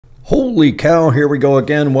Holy cow, here we go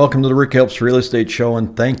again. Welcome to the Rick Helps Real Estate Show,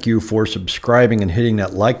 and thank you for subscribing and hitting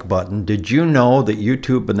that like button. Did you know that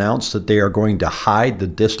YouTube announced that they are going to hide the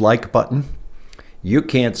dislike button? You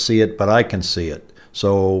can't see it, but I can see it.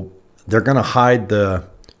 So they're going to hide the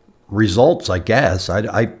results, I guess.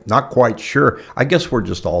 I'm not quite sure. I guess we're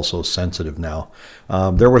just all so sensitive now.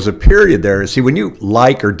 There was a period there. See, when you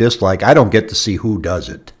like or dislike, I don't get to see who does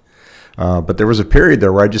it. But there was a period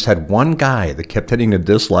there where I just had one guy that kept hitting the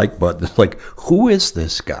dislike button. It's like, who is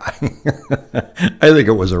this guy? I think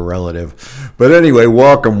it was a relative. But anyway,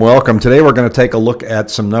 welcome. Today we're going to take a look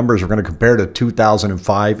at some numbers. We're going to compare to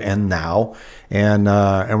 2005 and now. And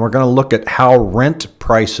we're going to look at how rent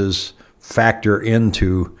prices factor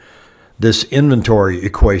into this inventory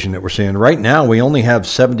equation that we're seeing. Right now, we only have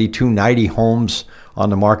 7,290 homes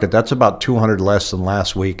on the market. That's about 200 less than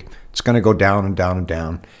last week. It's going to go down and down and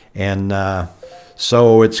down. And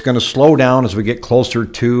so it's going to slow down as we get closer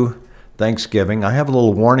to Thanksgiving. I have a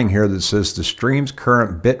little warning here that says the stream's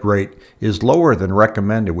current bit rate is lower than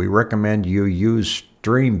recommended. We recommend you use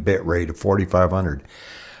stream bit rate of 4,500.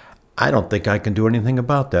 I don't think I can do anything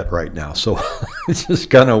about that right now. So just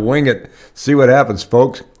going to wing it. See what happens,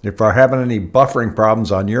 folks. If I'm having any buffering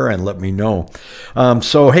problems on your end, let me know.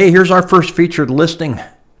 So, hey, here's our first featured listing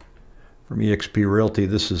from EXP Realty.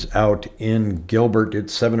 This is out in Gilbert.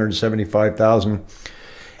 It's $775,000,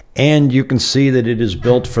 and you can see that it is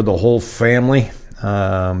built for the whole family.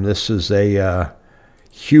 This is a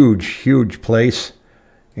huge place,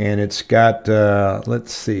 and it's got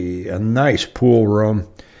let's see, a nice pool room.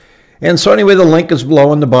 And so anyway, the link is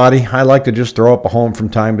below in the body. I like to just throw up a home from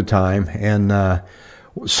time to time, and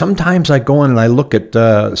sometimes I go in and I look at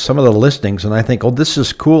some of the listings and I think, oh, this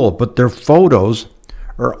is cool, but their photos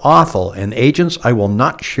are awful. And agents, I will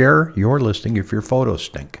not share your listing if your photos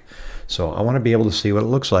stink. So I want to be able to see what it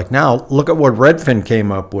looks like. Now, look at what Redfin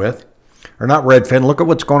came up with. Or not Redfin, look at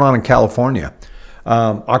what's going on in California.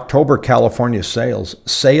 October California sales.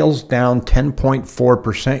 Sales down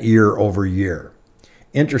 10.4% year over year.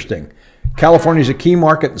 Interesting. California is a key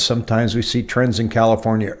market, and sometimes we see trends in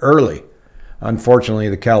California early. Unfortunately,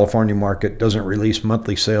 the California market doesn't release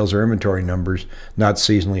monthly sales or inventory numbers, not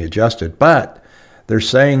seasonally adjusted. But they're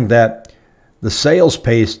saying that the sales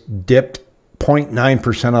pace dipped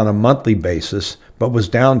 0.9% on a monthly basis, but was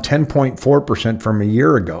down 10.4% from a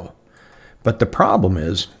year ago. But the problem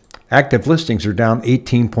is active listings are down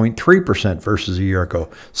 18.3% versus a year ago.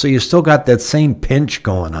 So you still got that same pinch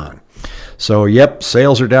going on. So, yep,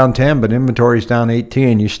 sales are down 10, but inventory is down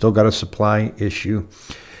 18. You still got a supply issue.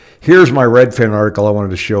 Here's my Redfin article I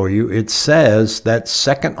wanted to show you. It says that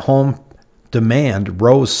second home demand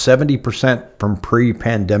rose 70% from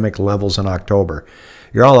pre-pandemic levels in October.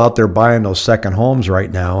 You're all out there buying those second homes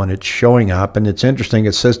right now, and it's showing up. And it's interesting.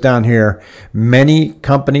 It says down here, many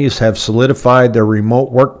companies have solidified their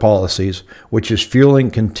remote work policies, which is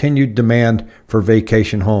fueling continued demand for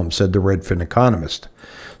vacation homes, said the Redfin economist.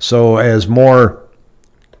 So as more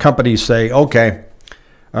companies say, okay,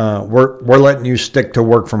 we're letting you stick to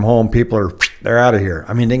work from home, they're out of here.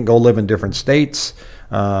 I mean, they can go live in different states.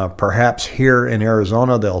 Perhaps here in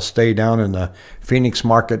Arizona, they'll stay down in the Phoenix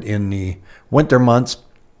market in the winter months,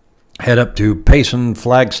 head up to Payson,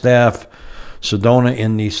 Flagstaff, Sedona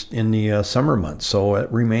in the summer months. So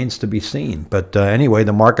it remains to be seen. But anyway,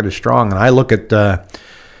 the market is strong. And I look at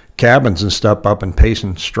cabins and stuff up in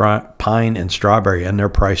Payson, Pine, and Strawberry, and their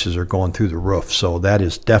prices are going through the roof. So that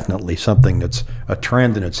is definitely something that's a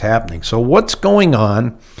trend, and it's happening. So what's going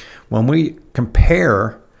on when we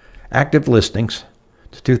compare active listings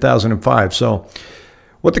to 2005? So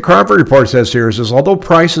what the Crawford report says here is although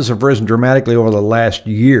prices have risen dramatically over the last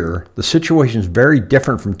year, the situation is very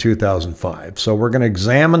different from 2005. So we're going to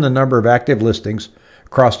examine the number of active listings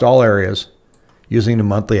across all areas using the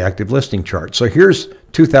monthly active listing chart. So here's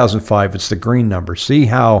 2005. It's the green number. See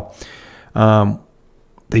how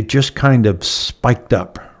they just kind of spiked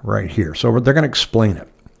up right here. So they're going to explain it.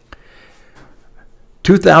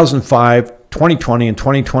 2005, 2020, and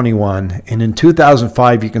 2021. And in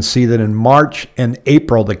 2005, you can see that in March and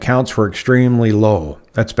April, the counts were extremely low.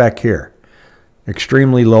 That's back here.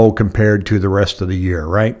 Extremely low compared to the rest of the year,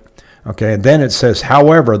 right? Okay, and then it says,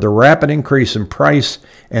 however, the rapid increase in price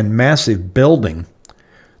and massive building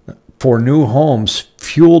for new homes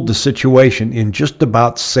fueled the situation in just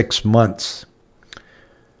about 6 months.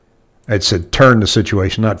 It said turn the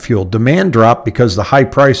situation, not fuel. Demand dropped because of the high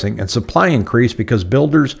pricing, and supply increased because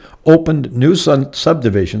builders opened new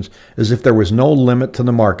subdivisions as if there was no limit to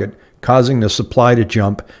the market, causing the supply to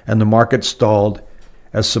jump, and the market stalled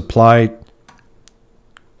as supply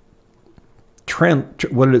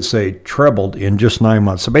what did it say? Trebled in just 9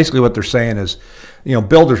 months. So basically what they're saying is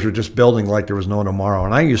builders are just building like there was no tomorrow.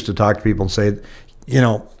 And I used to talk to people and say,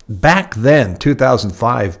 back then,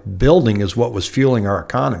 2005, building is what was fueling our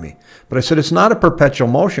economy. But I said, it's not a perpetual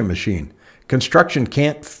motion machine. Construction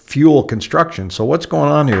can't fuel construction. So what's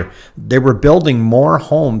going on here? They were building more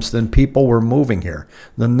homes than people were moving here.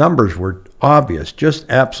 The numbers were obvious, just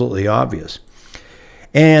absolutely obvious.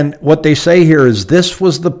 And what they say here is this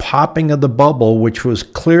was the popping of the bubble, which was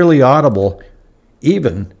clearly audible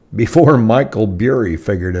even before Michael Burry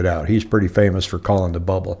figured it out. He's pretty famous for calling the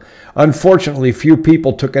bubble. Unfortunately, few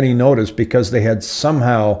people took any notice because they had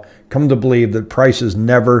somehow come to believe that prices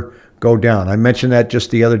never go down. I mentioned that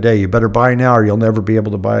just the other day. You better buy now or you'll never be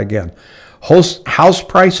able to buy again. House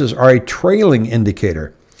prices are a trailing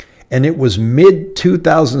indicator, and it was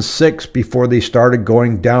mid-2006 before they started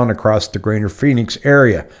going down across the greater Phoenix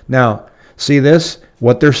area. Now, see this?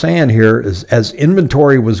 What they're saying here is as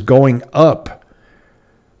inventory was going up,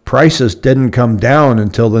 prices didn't come down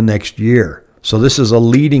until the next year. So this is a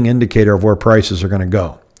leading indicator of where prices are going to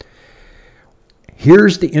go.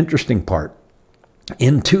 Here's the interesting part.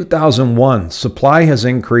 In 2001, supply has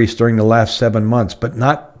increased during the last 7 months, but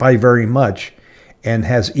not by very much, and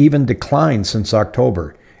has even declined since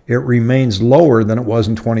October. It remains lower than it was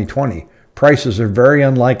in 2020. Prices are very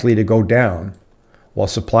unlikely to go down while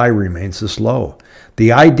supply remains this low.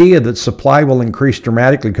 The idea that supply will increase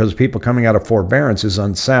dramatically because of people coming out of forbearance is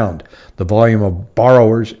unsound. The volume of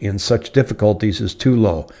borrowers in such difficulties is too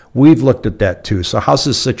low. We've looked at that too. So how's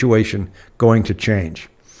this situation going to change?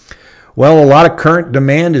 Well, a lot of current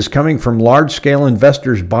demand is coming from large-scale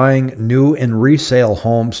investors buying new and resale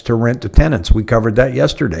homes to rent to tenants. We covered that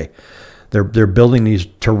yesterday. They're building these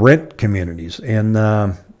to rent communities, and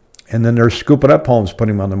then they're scooping up homes,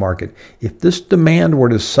 putting them on the market. If this demand were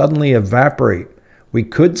to suddenly evaporate, we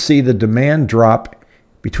could see the demand drop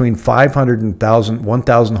between 500 and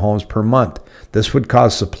 1,000 homes per month. This would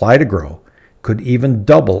cause supply to grow, could even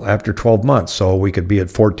double after 12 months. So we could be at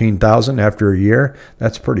 14,000 after a year.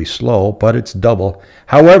 That's pretty slow, but it's double.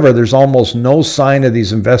 However, there's almost no sign of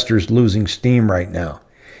these investors losing steam right now.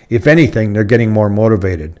 If anything, they're getting more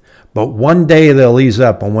motivated. But one day they'll ease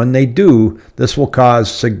up, and when they do, this will cause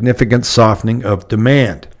significant softening of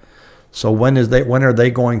demand. So when are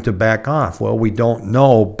they going to back off? Well, we don't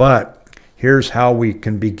know, but here's how we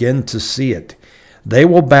can begin to see it. They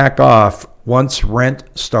will back off once rent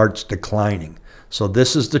starts declining. So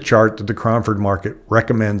this is the chart that the Cromford market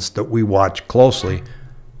recommends that we watch closely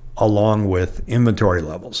along with inventory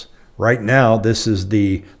levels. Right now, this is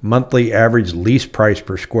the monthly average lease price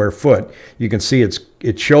per square foot. You can see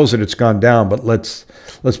it shows that it's gone down, but let's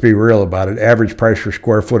be real about it. Average price per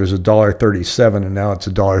square foot is $1.37, and now it's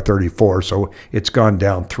 $1.34, so it's gone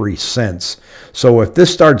down 3 cents. So if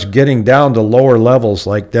this starts getting down to lower levels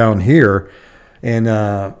like down here, and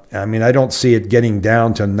I don't see it getting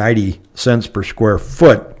down to 90 cents per square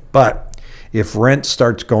foot, but if rent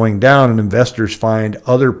starts going down and investors find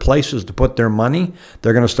other places to put their money,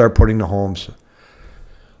 they're going to start putting the homes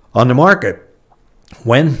on the market.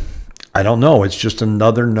 When? I don't know. It's just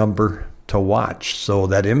another number to watch. So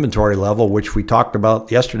that inventory level, which we talked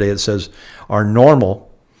about yesterday, it says our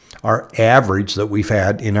normal, our average that we've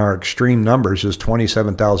had in our extreme numbers is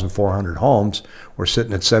 27,400 homes. We're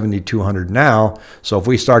sitting at 7,200 now. So if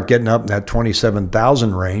we start getting up in that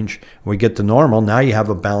 27,000 range, we get to normal, now you have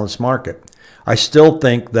a balanced market. I still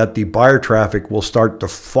think that the buyer traffic will start to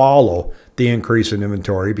follow the increase in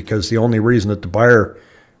inventory, because the only reason that the buyer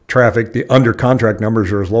traffic, the under contract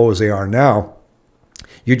numbers are as low as they are now,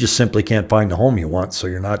 you just simply can't find the home you want, so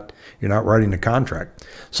you're not writing the contract.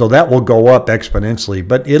 So that will go up exponentially,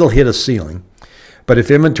 but it'll hit a ceiling. But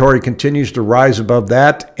if inventory continues to rise above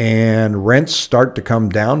that and rents start to come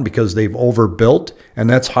down because they've overbuilt, and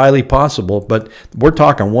that's highly possible, but we're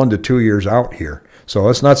talking 1 to 2 years out here. So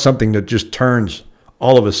it's not something that just turns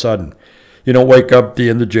all of a sudden. You don't wake up at the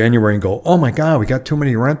end of January and go, oh my God, we got too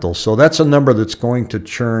many rentals. So that's a number that's going to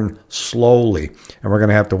churn slowly, and we're going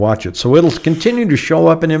to have to watch it. So it'll continue to show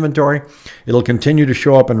up in inventory. It'll continue to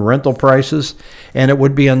show up in rental prices, and it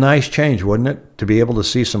would be a nice change, wouldn't it, to be able to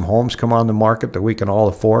see some homes come on the market that we can all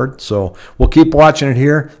afford. So we'll keep watching it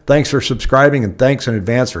here. Thanks for subscribing, and thanks in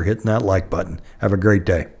advance for hitting that like button. Have a great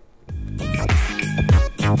day.